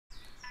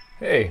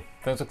Hey,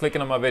 thanks for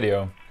clicking on my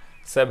video.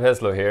 Seb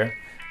Heslo here,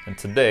 and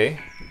today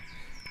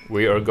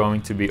we are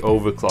going to be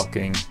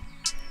overclocking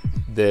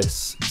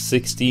this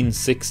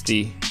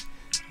 1660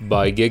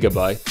 by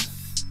Gigabyte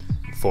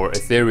for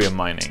Ethereum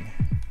mining.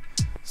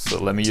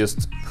 So let me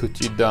just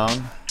put you down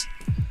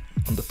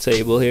on the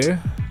table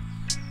here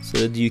so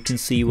that you can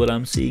see what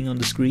I'm seeing on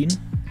the screen.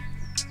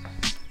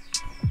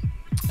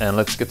 And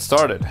let's get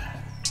started.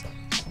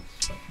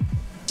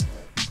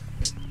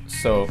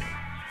 So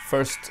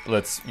first,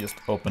 let's just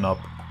open up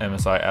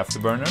MSI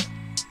Afterburner.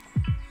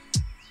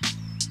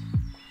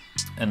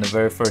 And the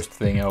very first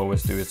thing I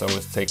always do is I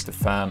always take the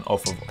fan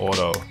off of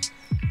auto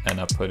and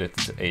I put it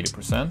to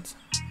 80%.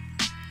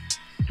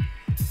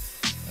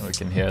 And we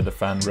can hear the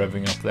fan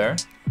revving up there.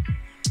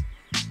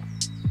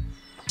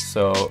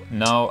 So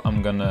now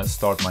I'm gonna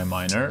start my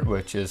miner,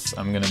 which is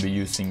I'm gonna be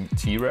using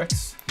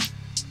T-Rex.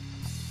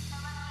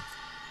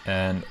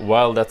 And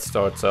while that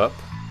starts up,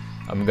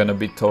 I'm gonna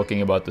be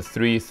talking about the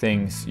 3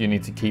 things you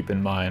need to keep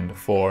in mind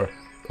for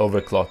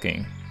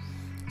overclocking.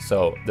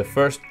 So the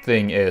first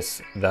thing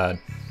is that,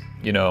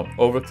 you know,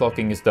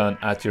 overclocking is done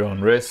at your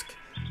own risk.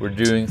 We're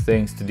doing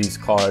things to these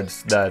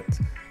cards that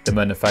the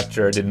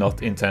manufacturer did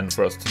not intend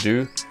for us to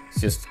do. So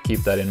just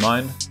keep that in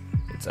mind.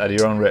 It's at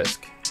your own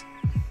risk.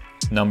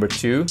 Number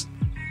 2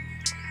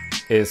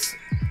 is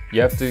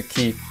you have to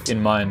keep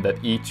in mind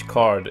that each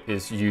card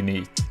is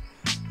unique.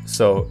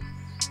 So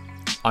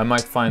I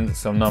might find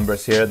some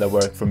numbers here that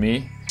work for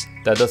me.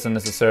 That doesn't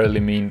necessarily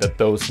mean that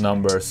those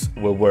numbers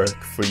will work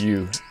for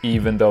you,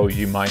 even though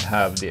you might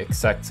have the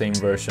exact same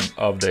version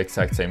of the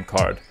exact same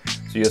card.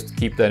 So just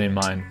keep that in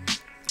mind.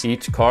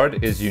 Each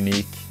card is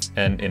unique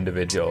and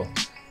individual.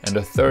 And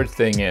the third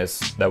thing is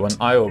that when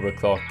I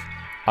overclock,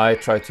 I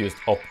try to just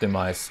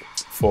optimize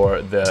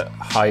for the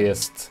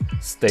highest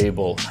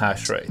stable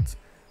hash rate.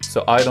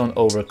 So I don't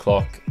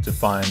overclock to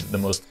find the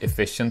most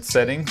efficient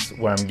settings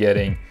where I'm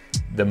getting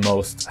the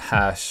most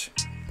hash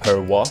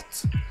per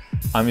watt.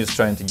 I'm just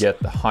trying to get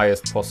the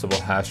highest possible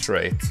hash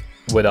rate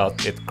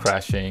without it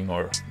crashing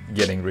or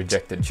getting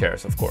rejected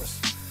shares, of course.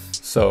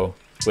 So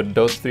with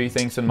those 3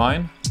 things in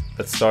mind,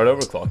 let's start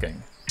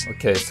overclocking.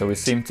 Okay, so we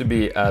seem to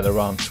be at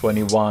around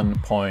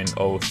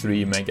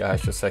 21.03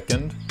 megahash a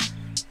second.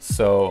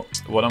 So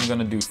what I'm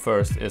gonna do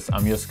first is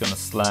I'm just gonna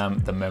slam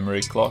the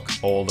memory clock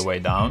all the way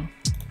down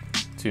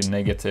to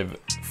negative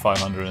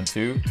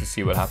 502 to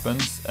see what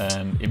happens,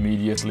 and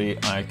immediately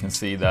I can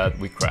see that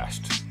we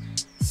crashed.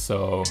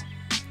 So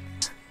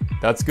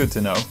that's good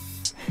to know.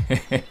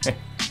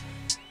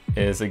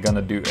 Is it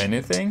gonna do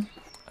anything?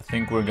 I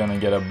think we're gonna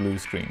get a blue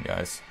screen,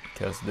 guys,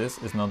 because this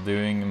is not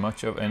doing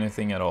much of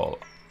anything at all.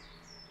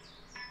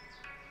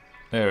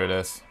 There it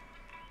is.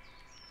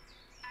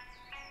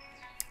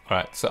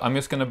 Alright, so I'm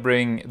just gonna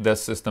bring the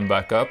system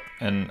back up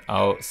and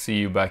I'll see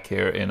you back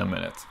here in a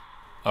minute.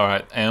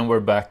 Alright, and we're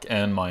back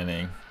and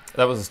mining.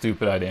 That was a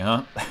stupid idea,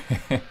 huh?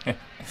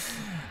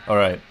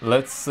 Alright,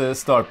 let's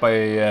start by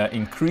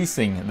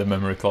increasing the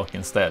memory clock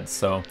instead.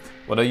 So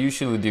what I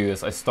usually do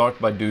is I start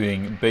by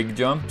doing big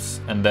jumps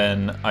and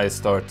then I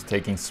start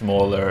taking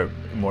smaller,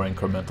 more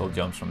incremental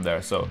jumps from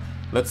there. So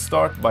let's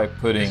start by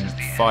putting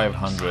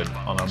 500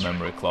 on our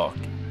memory clock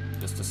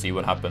just to see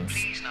what happens.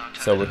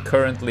 So we're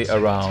currently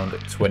around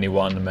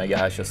 21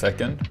 megahash a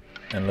second.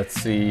 And let's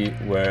see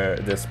where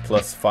this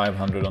plus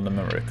 500 on the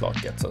memory clock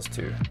gets us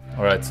to.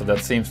 Alright, so that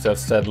seems to have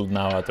settled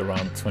now at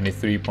around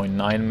 23.9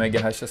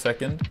 megahash a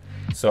second.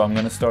 So I'm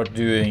gonna start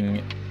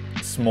doing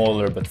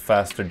smaller but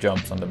faster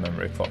jumps on the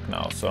memory clock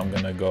now. So I'm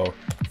gonna go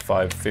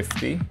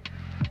 550,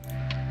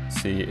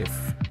 see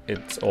if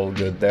it's all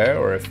good there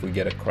or if we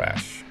get a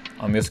crash.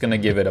 I'm just gonna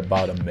give it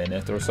about a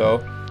minute or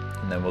so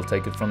and then we'll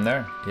take it from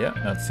there. Yeah,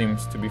 that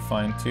seems to be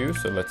fine too,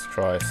 so let's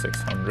try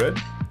 600.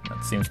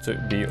 That seems to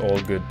be all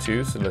good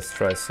too, so let's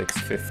try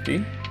 650.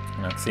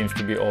 And that seems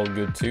to be all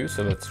good too,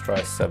 so let's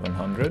try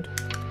 700.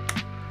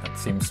 That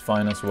seems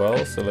fine as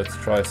well, so let's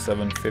try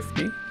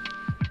 750.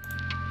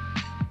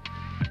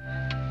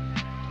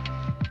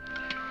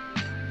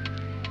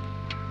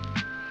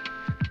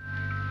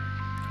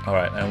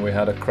 Alright, and we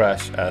had a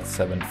crash at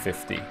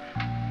 750.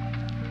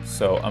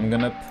 So I'm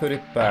gonna put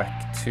it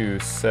back to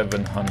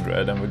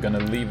 700 and we're gonna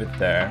leave it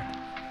there.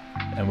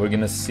 And we're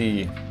gonna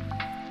see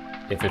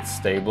if it's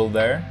stable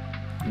there.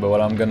 But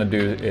what I'm gonna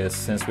do is,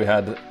 since we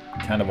had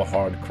kind of a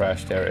hard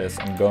crash there, is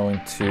I'm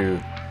going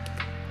to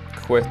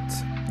quit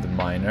the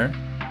miner.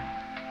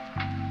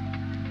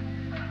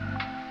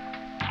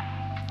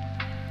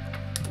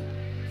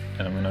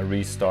 And I'm gonna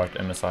restart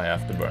MSI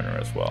Afterburner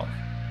as well.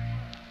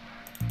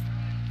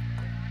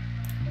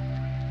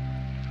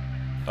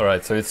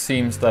 Alright, so it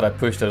seems that I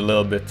pushed it a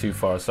little bit too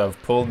far, so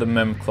I've pulled the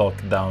mem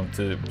clock down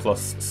to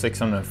plus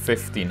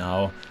 650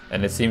 now,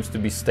 and it seems to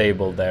be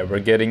stable there. We're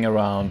getting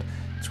around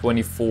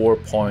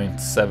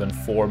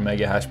 24.74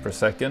 megahash per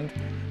second.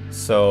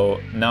 So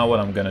now what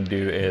I'm gonna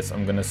do is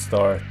I'm gonna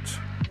start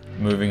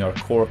moving our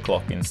core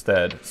clock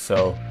instead.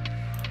 So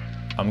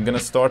I'm gonna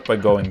start by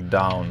going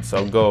down, so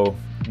I'll go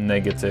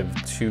negative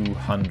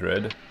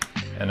 200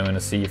 and I'm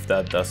gonna see if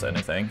that does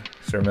anything.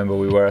 So remember,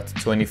 we were at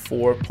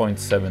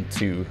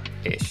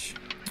 24.72-ish.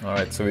 All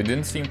right, so we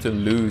didn't seem to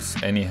lose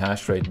any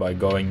hash rate by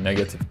going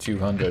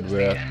 -200.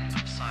 We're at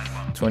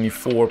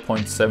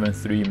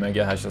 24.73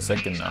 mega hash a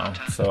second now.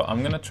 So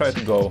I'm gonna try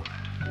to go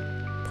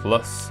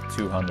plus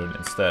 200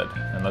 instead,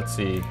 and let's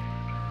see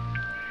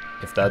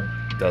if that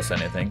does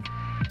anything.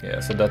 Yeah,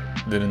 so that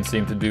didn't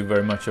seem to do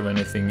very much of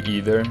anything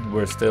either.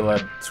 We're still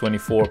at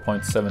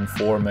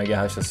 24.74 mega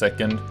hash a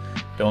second.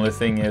 The only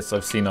thing is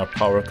I've seen our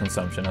power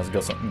consumption has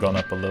gone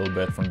up a little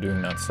bit from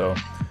doing that. So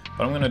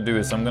what I'm gonna do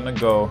is I'm gonna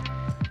go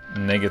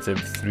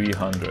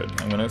 -300.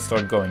 I'm gonna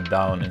start going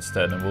down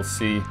instead, and we'll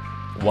see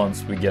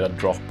once we get a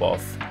drop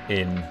off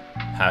in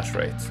hash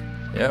rate.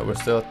 Yeah, we're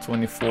still at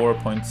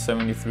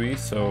 24.73,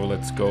 so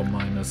let's go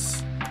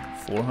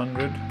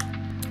 -400.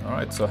 All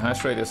right, so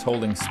hash rate is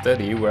holding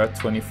steady. We're at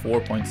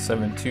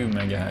 24.72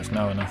 mega hash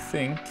now, and I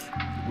think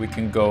we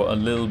can go a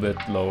little bit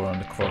lower on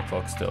the core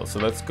clock still. So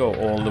let's go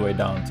all the way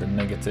down to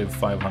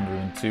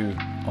 -502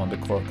 on the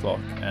core clock,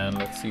 and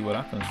let's see what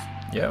happens.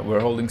 Yeah,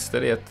 we're holding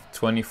steady at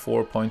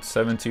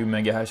 24.72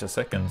 mega hash a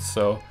second.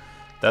 So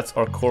that's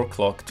our core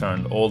clock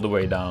turned all the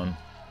way down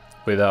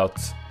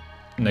without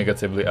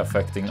negatively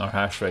affecting our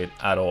hash rate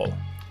at all.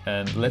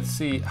 And let's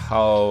see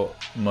how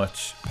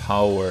much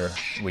power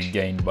we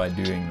gained by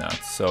doing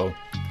that. So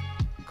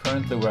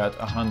currently we're at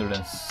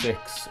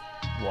 106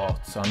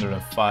 watts,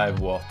 105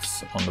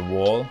 watts on the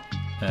wall.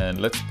 And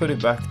let's put it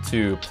back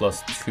to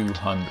plus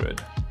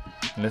 200.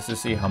 And let's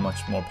just see how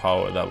much more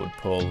power that would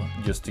pull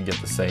just to get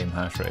the same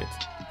hash rate.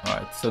 All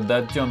right, so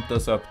that jumped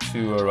us up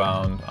to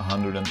around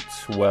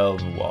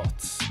 112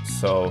 watts.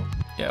 So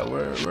yeah,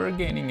 we're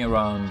gaining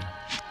around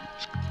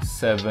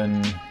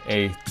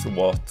 7-8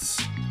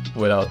 watts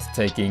without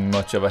taking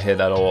much of a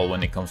hit at all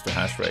when it comes to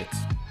hash rate,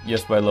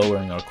 just by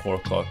lowering our core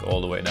clock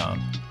all the way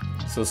down.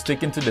 So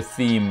sticking to the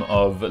theme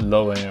of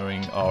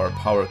lowering our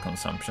power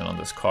consumption on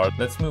this card,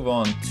 let's move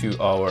on to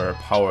our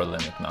power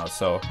limit now.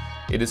 So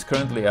it is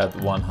currently at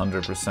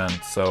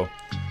 100%, so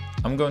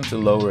I'm going to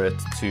lower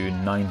it to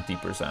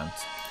 90%,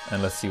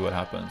 and let's see what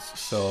happens.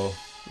 So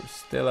we're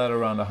still at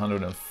around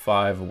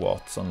 105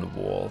 watts on the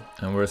wall,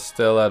 and we're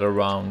still at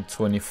around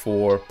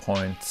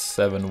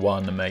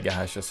 24.71 mega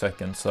hash a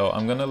second. So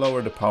I'm gonna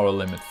lower the power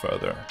limit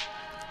further.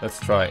 Let's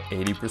try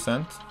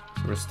 80%.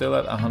 So we're still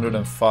at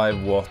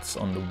 105 watts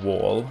on the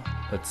wall.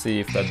 Let's see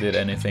if that did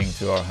anything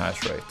to our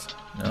hash rate.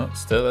 No,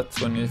 still at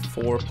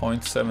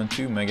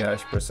 24.72 mega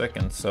hash per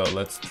second. So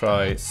let's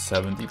try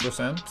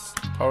 70%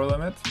 power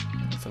limit.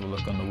 Let's have a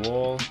look on the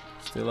wall.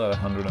 Still at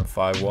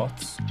 105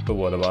 watts. But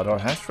what about our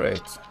hash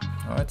rate?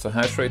 All right, so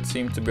hash rate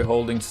seemed to be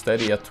holding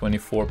steady at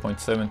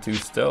 24.72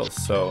 still.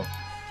 So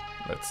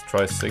let's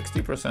try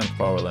 60%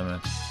 power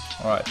limit.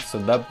 All right, so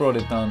that brought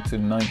it down to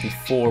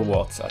 94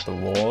 watts at the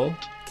wall.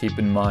 Keep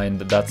in mind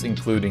that that's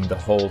including the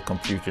whole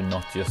computer,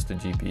 not just the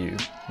GPU.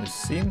 We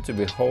seem to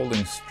be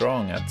holding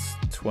strong at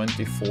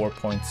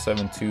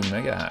 24.72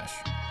 mega hash.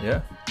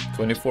 Yeah,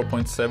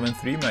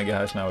 24.73 mega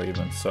hash now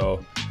even.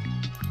 So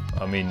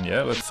I mean,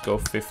 yeah, let's go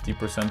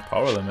 50%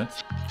 power limit.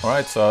 All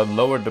right, so I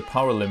lowered the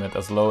power limit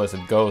as low as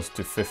it goes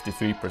to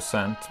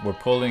 53%. We're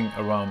pulling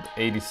around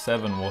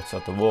 87 watts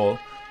at the wall,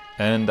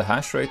 and the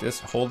hash rate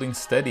is holding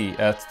steady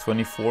at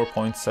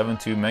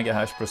 24.72 mega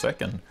hash per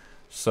second.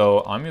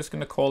 So I'm just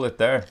gonna call it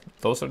there.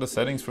 Those are the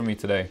settings for me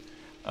today.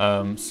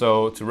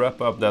 So to wrap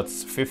up,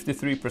 that's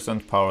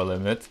 53% power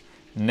limit,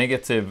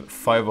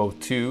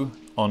 -502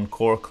 on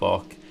core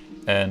clock,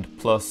 and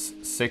plus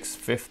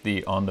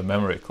 650 on the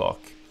memory clock.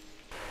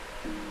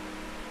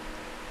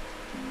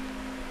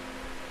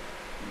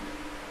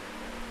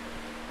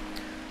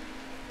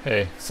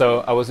 Hey,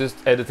 so I was just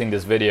editing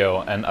this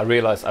video and I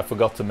realized I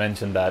forgot to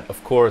mention that,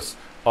 of course,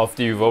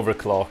 after you've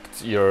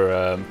overclocked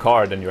your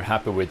card and you're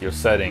happy with your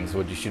settings,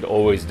 what you should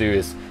always do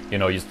is,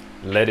 just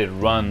let it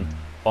run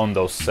on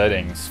those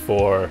settings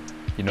for,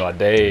 a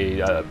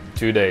day,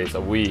 2 days,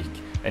 a week,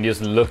 and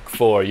just look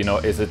for,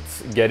 is it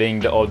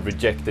getting the odd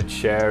rejected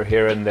share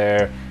here and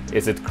there?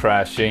 Is it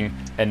crashing?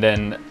 And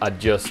then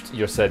adjust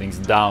your settings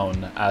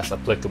down as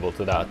applicable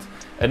to that.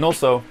 And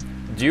also,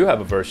 do you have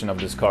a version of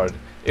this card?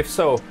 If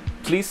so,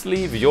 please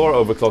leave your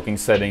overclocking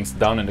settings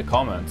down in the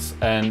comments,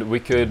 and we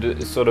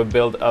could sort of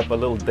build up a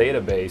little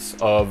database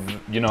of,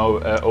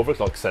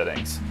 overclock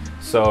settings.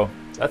 So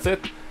that's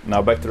it.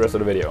 Now back to the rest of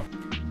the video.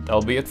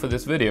 That'll be it for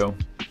this video.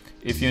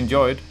 If you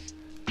enjoyed,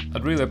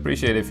 I'd really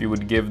appreciate if you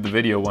would give the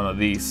video one of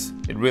these.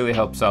 It really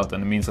helps out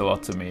and it means a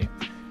lot to me.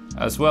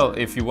 As well,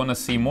 if you want to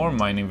see more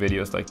mining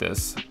videos like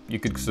this, you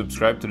could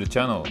subscribe to the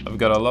channel. I've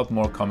got a lot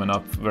more coming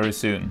up very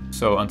soon.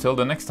 So until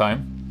the next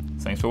time,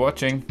 thanks for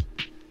watching,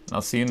 and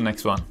I'll see you in the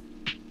next one.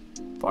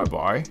 Bye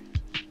bye.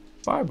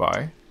 Bye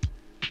bye.